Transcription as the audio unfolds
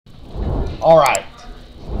Alright.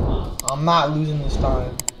 I'm not losing this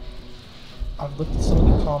time. I've looked at some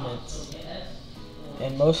of the comments,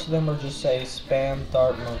 and most of them are just say spam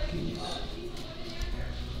dart monkeys,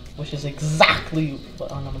 which is exactly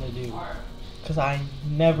what I'm gonna do, because I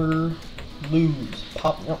never lose.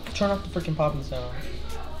 Pop, no, turn off the freaking popping sound.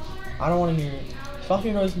 I don't want to hear it. If I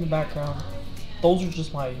hear noise in the background, those are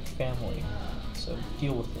just my family, so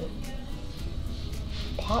deal with it.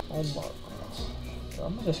 Pop. Oh my gosh.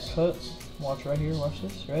 I'm gonna just cut. Watch right here. Watch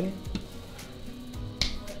this. Ready?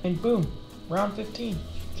 And boom, round 15,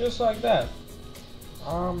 just like that.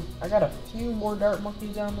 I got a few more dart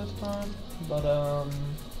monkeys down this time, but oh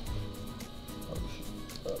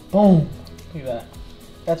shit. Boom! Look at that.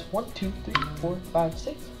 That's 1, 2, 3, 4, 5,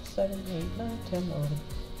 6, 7, 8, 9, 10, 11,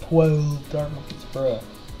 12 dart monkeys, bruh.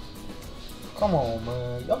 Come on,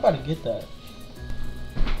 man. Y'all gotta get that.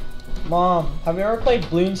 Mom, have you ever played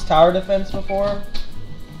Bloons Tower Defense before?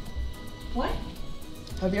 What?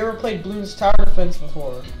 Have you ever played Bloons Tower Defense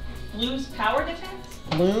before? Bloons Tower Defense?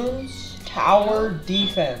 Bloons Tower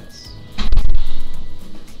Defense.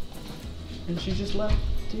 And she just left.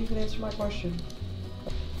 Didn't even answer my question.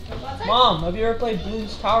 Mom, have you ever played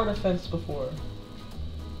Bloons Tower Defense before?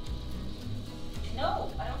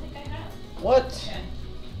 No, I don't think I have. What? Okay.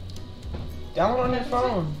 Download on your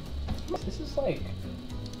phone. This is like...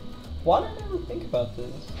 Why did I never think about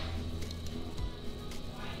this?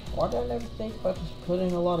 Why did I never think about just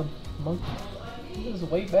putting a lot of monkeys? This is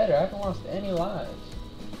way better. I haven't lost any lives.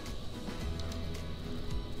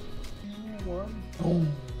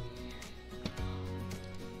 Boom.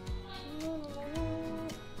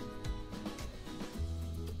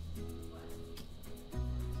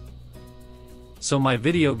 So my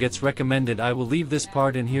video gets recommended. I will leave this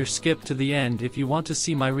part in here, skip to the end if you want to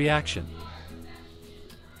see my reaction.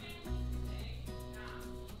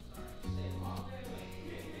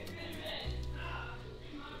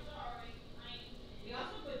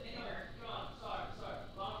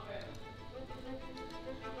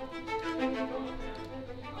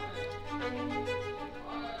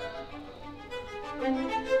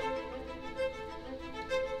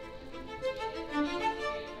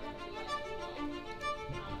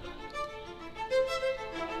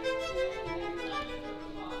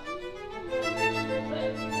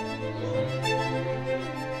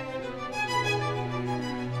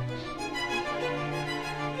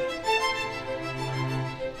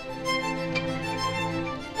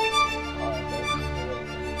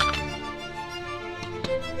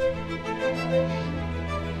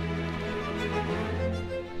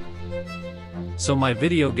 So my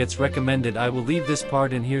video gets recommended. I will leave this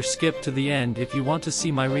part in here, skip to the end if you want to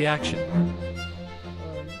see my reaction.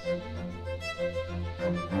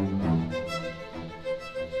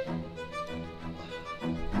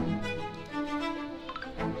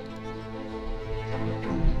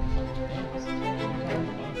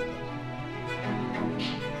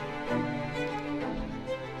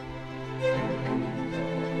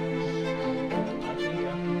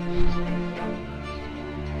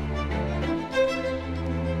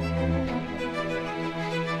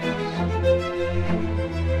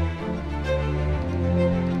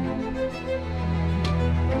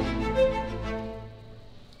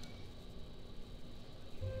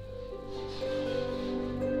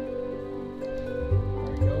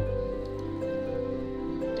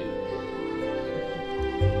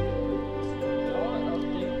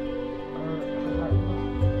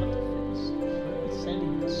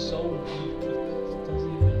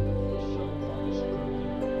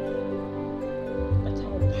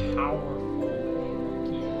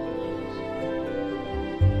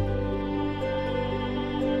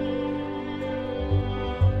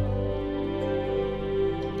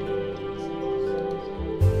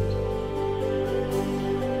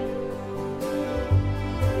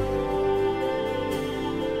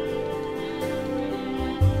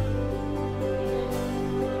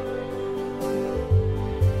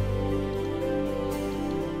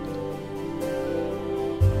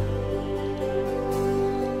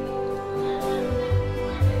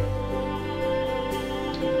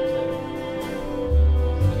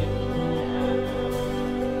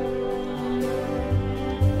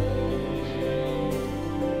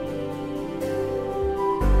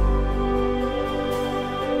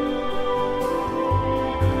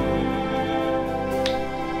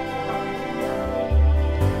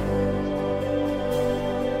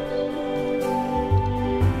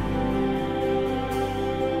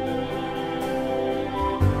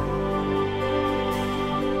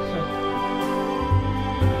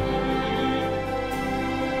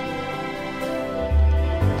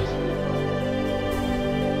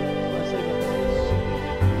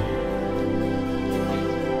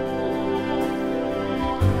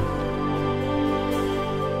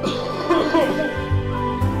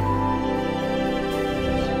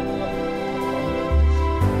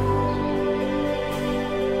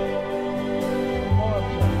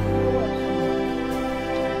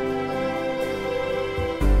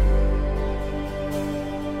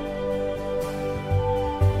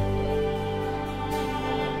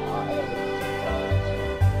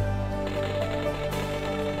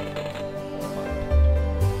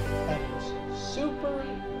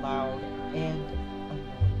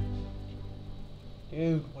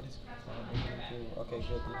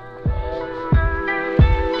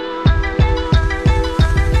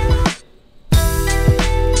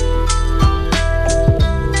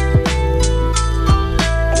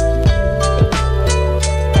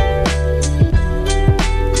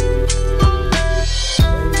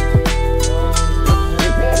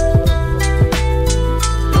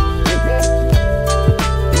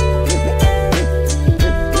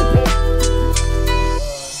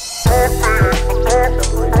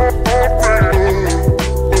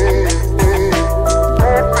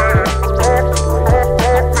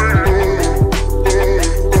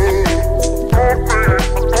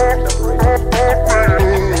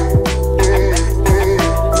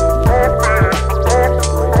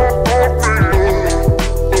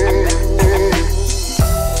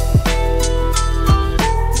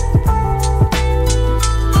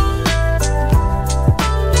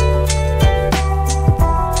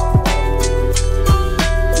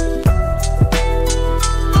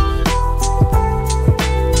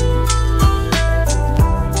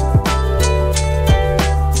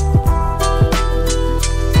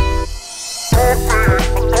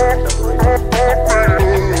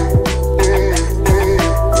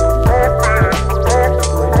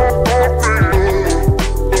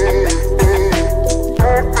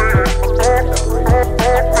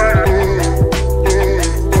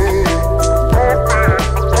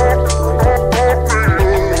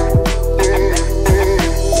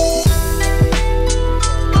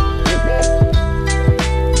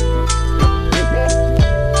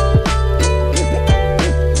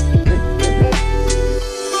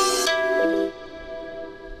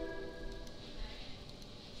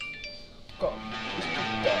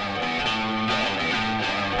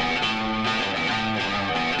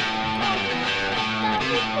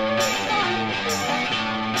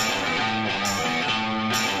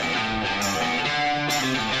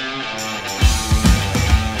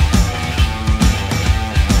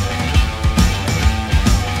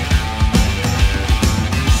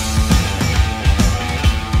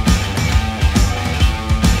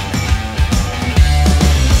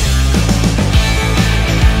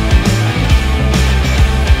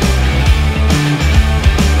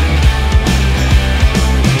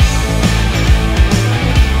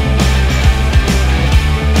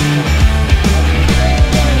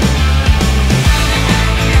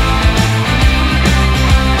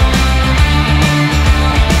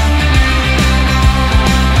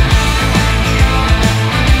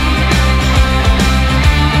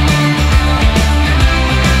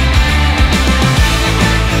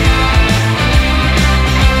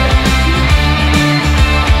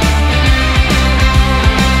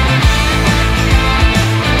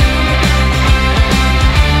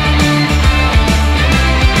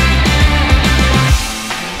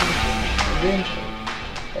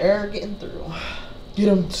 Air getting through. Get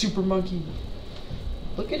him, Super Monkey.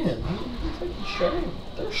 Look at him. He's like shredding.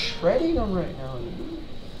 They're shredding him right now, dude.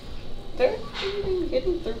 They're even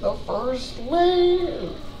getting through the first layer.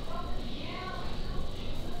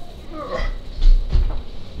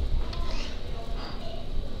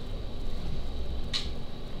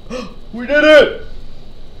 We did it!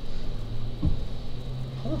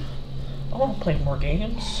 I want to play more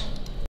games.